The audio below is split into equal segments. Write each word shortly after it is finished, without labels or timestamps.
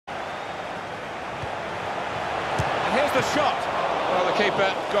Here's the shot. Well, the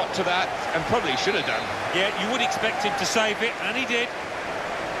keeper got to that and probably should have done. Yeah, you would expect him to save it, and he did.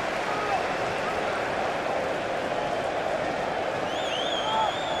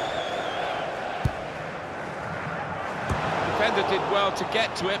 Defender did well to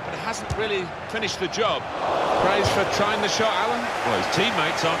get to it, but hasn't really finished the job. Praise for trying the shot, Alan. Well, his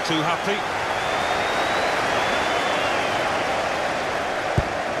teammates aren't too happy.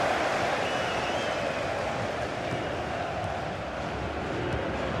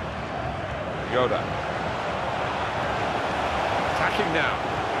 Yoda. Attacking now.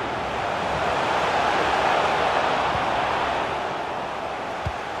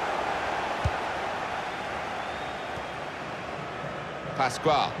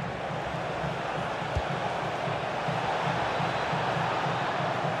 Pasquale.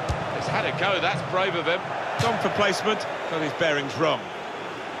 He's had a go, that's brave of him. Gone for placement, got his bearings wrong.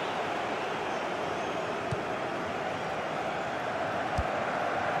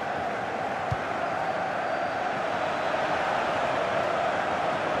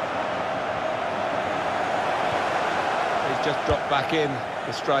 He's just dropped back in,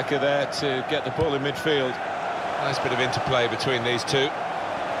 the striker there, to get the ball in midfield. Nice bit of interplay between these two.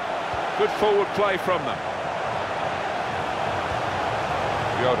 Good forward play from them.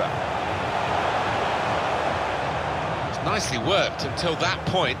 Yoda. It's nicely worked until that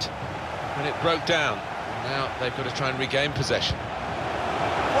point when it broke down. Now they've got to try and regain possession.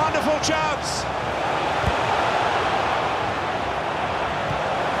 Wonderful chance!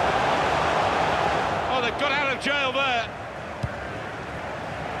 Oh, they've got out of jail there.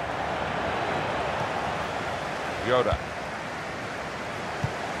 Yoda.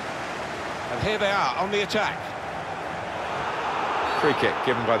 And here they are on the attack. Free kick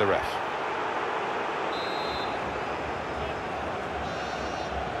given by the ref.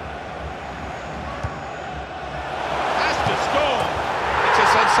 Has to score. It's a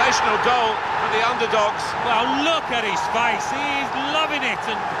sensational goal for the underdogs. Well, look at his face. He's loving it,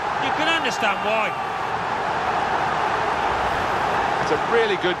 and you can understand why. It's a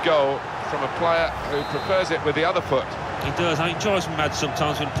really good goal from a player who prefers it with the other foot. He does. I enjoy some mad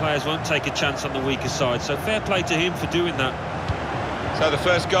sometimes when players won't take a chance on the weaker side, so fair play to him for doing that. So the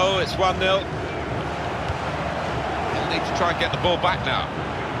first goal, it's 1-0. He'll need to try and get the ball back now.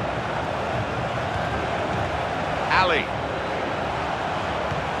 Ali.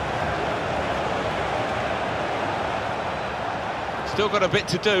 Still got a bit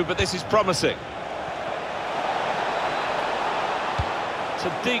to do, but this is promising. It's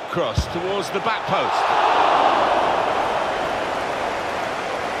a deep cross towards the back post.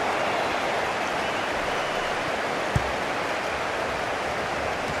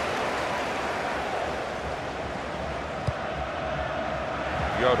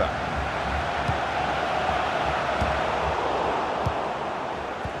 Yoda.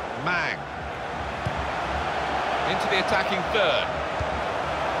 Mang. Into the attacking third.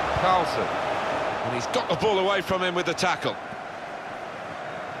 Carlson. And he's got the ball away from him with the tackle.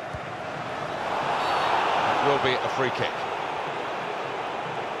 Will be a free kick.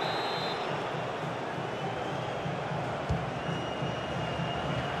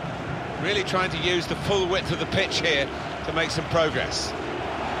 Really trying to use the full width of the pitch here to make some progress.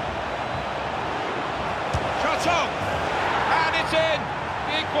 Shot on! And it's in!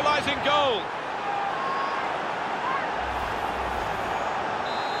 The equalising goal.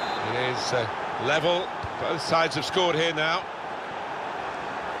 It is level. Both sides have scored here now.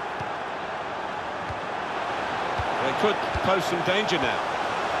 They could pose some danger now.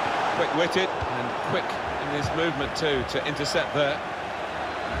 Quick-witted and quick in his movement too to intercept there.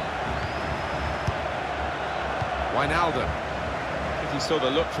 Wijnaldum. I think he saw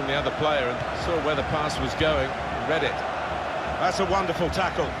the look from the other player and saw where the pass was going and read it. That's a wonderful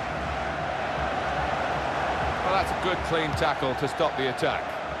tackle. Well, that's a good, clean tackle to stop the attack.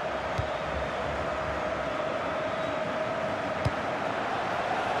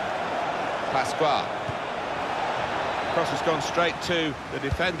 Pasquale. Cross has gone straight to the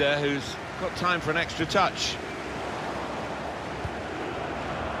defender, who's got time for an extra touch.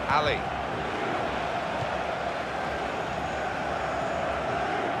 Ali.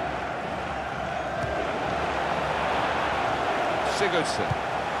 Sigurdsson.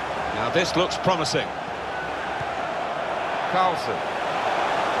 Now this looks promising. Carlson.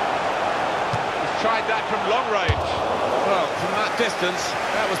 He's tried that from long range. Well, from that distance,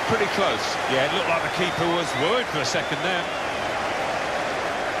 that was pretty close. Yeah, it looked like the keeper was worried for a second there.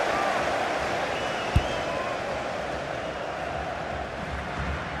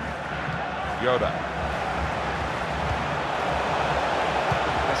 Yoda.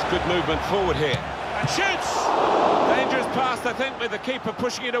 That's good movement forward here. And shoots! Dangerous pass, I think, with the keeper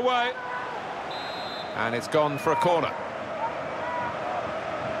pushing it away. And it's gone for a corner.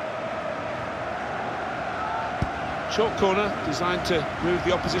 Short corner, designed to move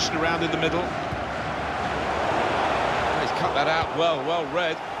the opposition around in the middle. He's cut that out well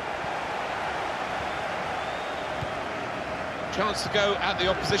read. Chance to go at the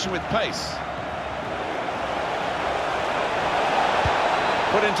opposition with pace.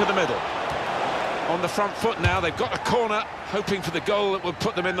 Put into the middle. On the front foot now, they've got a corner, hoping for the goal that would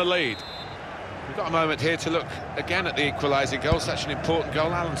put them in the lead. We've got a moment here to look again at the equalising goal, such an important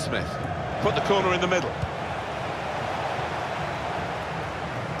goal. Alan Smith put the corner in the middle.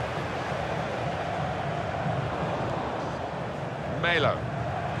 Melo.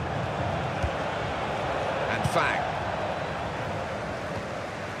 And Fang.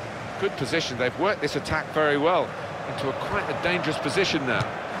 Good position, they've worked this attack very well into quite a dangerous position now.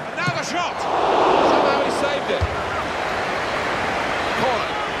 And now the shot! Somehow he saved it.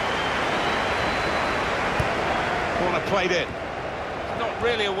 Corner played in. Not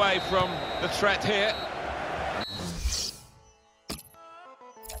really away from the threat here.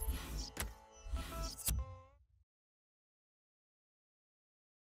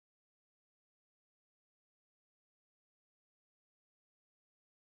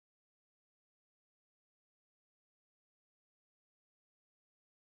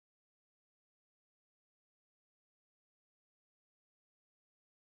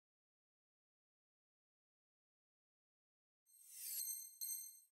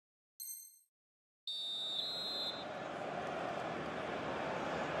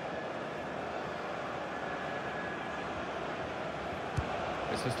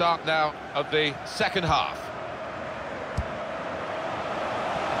 It's the start now of the second half.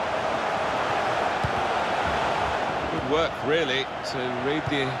 Good work, really, to read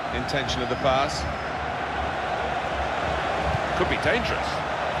the intention of the pass. Could be dangerous.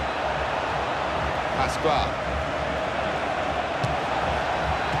 Pasquale.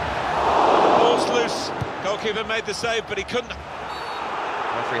 Ball's loose. Goalkeeper made the save, but he couldn't.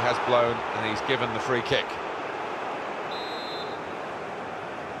 Referee has blown, and he's given the free kick.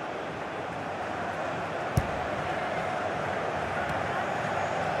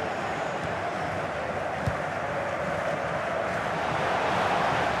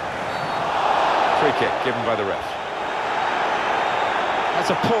 Free kick given by the ref. That's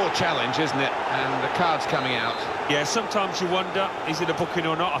a poor challenge, isn't it? And the card's coming out. Yeah, sometimes you wonder, is it a booking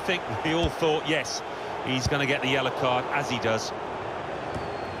or not? I think we all thought, yes, he's going to get the yellow card, as he does.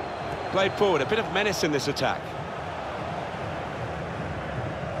 Played forward, a bit of menace in this attack.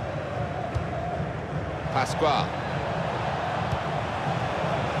 Pasquale.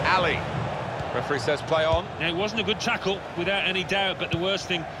 Ali. Referee says play on. Now, it wasn't a good tackle, without any doubt, but the worst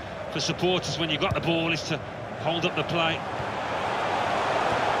thing for supporters when you've got the ball is to hold up the play.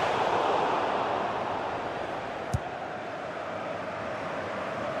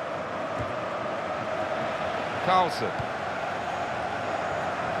 Carlson.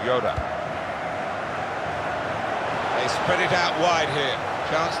 Yoda. They spread it out wide here.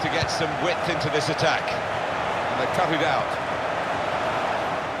 Chance to get some width into this attack. And they cut it out.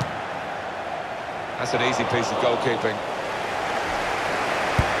 That's an easy piece of goalkeeping.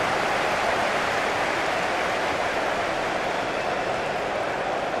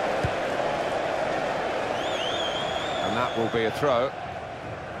 And that will be a throw.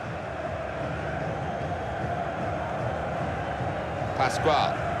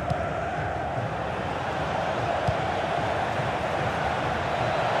 Pasquale.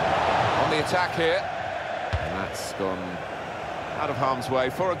 On the attack here. And that's gone out of harm's way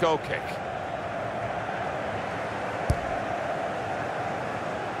for a goal kick.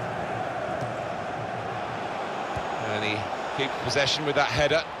 And he keeps possession with that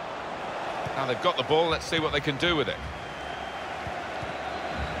header. Now they've got the ball, let's see what they can do with it.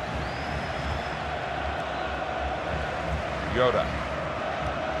 Yoda.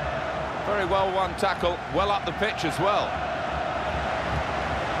 Very well won tackle, well up the pitch as well.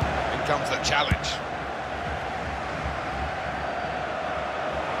 In comes the challenge.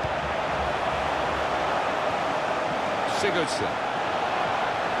 Sigurdsson.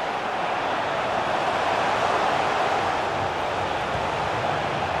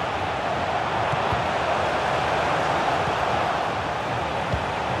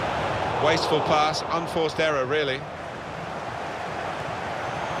 Wasteful pass, unforced error really.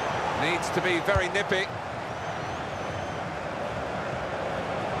 Needs to be very nippy.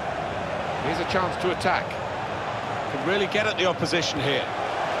 Here's a chance to attack. Can really get at the opposition here.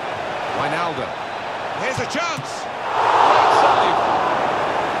 Wijnaldum. Here's a chance!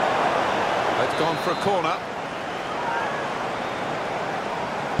 They've gone for a corner.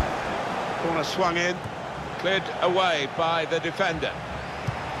 Corner swung in, cleared away by the defender.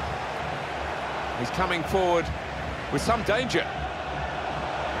 He's coming forward with some danger.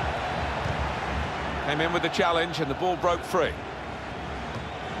 Came in with the challenge and the ball broke free.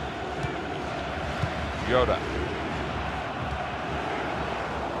 Yoda.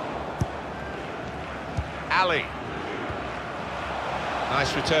 Ali.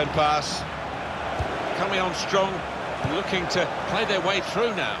 Nice return pass. Coming on strong, looking to play their way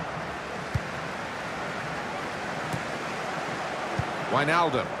through now.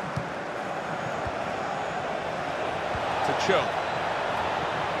 Wijnaldum. To Chung.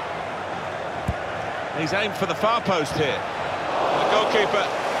 He's aimed for the far post here. The goalkeeper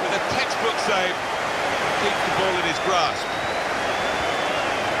with a textbook save keeps the ball in his grasp.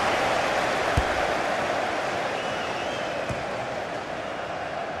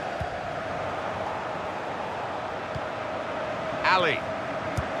 Ali.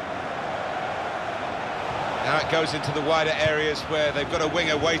 Now it goes into the wider areas where they've got a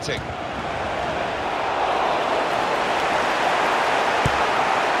winger waiting.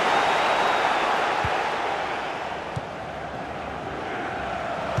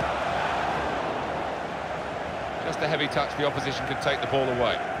 Just a heavy touch, the opposition can take the ball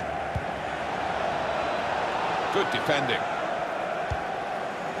away. Good defending.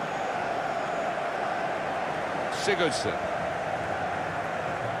 Sigurdsson.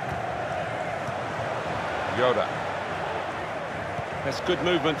 Yoda. That's good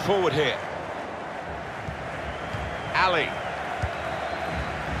movement forward here. Ali.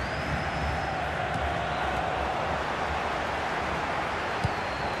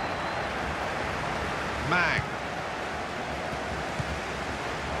 Mang.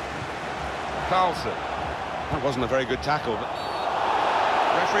 Carlson. That wasn't a very good tackle, but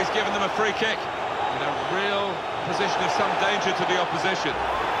referee's given them a free kick in a real position of some danger to the opposition.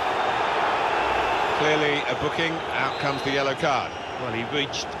 Clearly a booking, out comes the yellow card. Well, he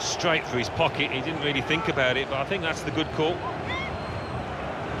reached straight for his pocket, he didn't really think about it, but I think that's the good call.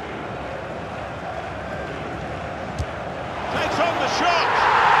 Takes on the shot,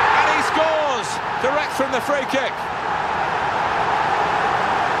 and he scores! Direct from the free kick.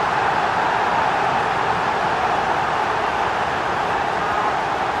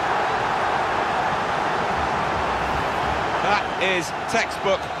 That is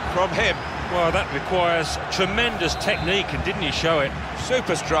textbook from him. Well, that requires tremendous technique, and didn't he show it?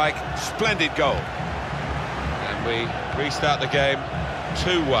 Super strike, splendid goal. And we restart the game,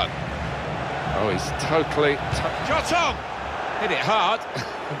 2-1. Oh, he's totally... Shot on! Hit it hard,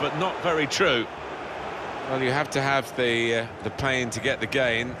 but not very true. Well, you have to have the pain to get the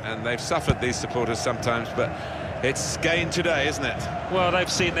gain, and they've suffered, these supporters, sometimes, but it's gain today, isn't it? Well, they've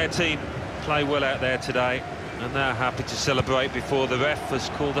seen their team play well out there today, and they're happy to celebrate before the ref has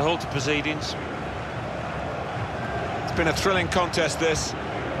called a halt to proceedings. It's been a thrilling contest, this,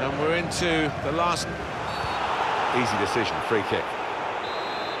 and we're into the last... Easy decision, free kick.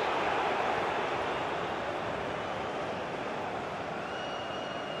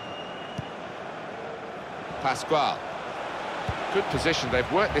 Pascual. Good position,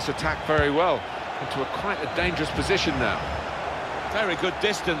 they've worked this attack very well into quite a dangerous position now. Very good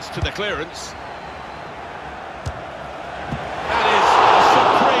distance to the clearance.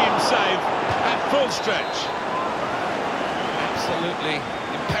 Save at full stretch. Absolutely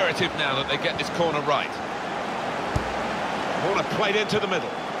imperative now that they get this corner right. Corner played into the middle.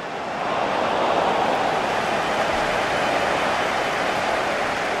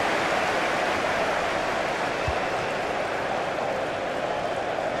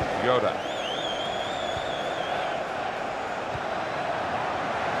 Yoda.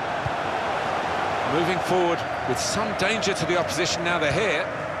 Moving forward with some danger to the opposition now they're here.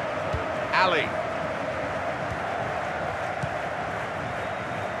 Ali.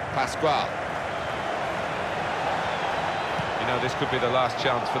 Pascual. You know, this could be the last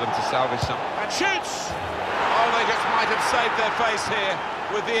chance for them to salvage something. And shoots! Oh, they just might have saved their face here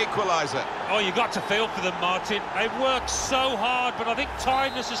with the equaliser. Oh, you got to feel for them, Martin. They've worked so hard, but I think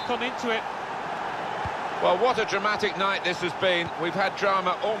tiredness has come into it. Well, what a dramatic night this has been. We've had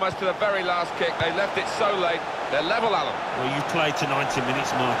drama almost to the very last kick. They left it so late. They're level, Alan. Well, you played to 90 minutes,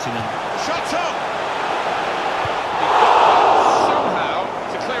 Martin. And... Shots on! He got somehow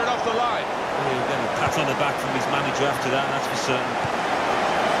to clear it off the line. Well, he'll get a pat on the back from his manager after that, that's for certain.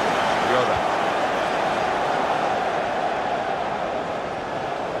 Yoda.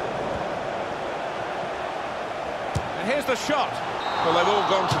 And here's the shot. Well, they've all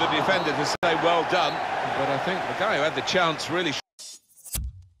gone to the defender to say well done, but I think the guy who had the chance really should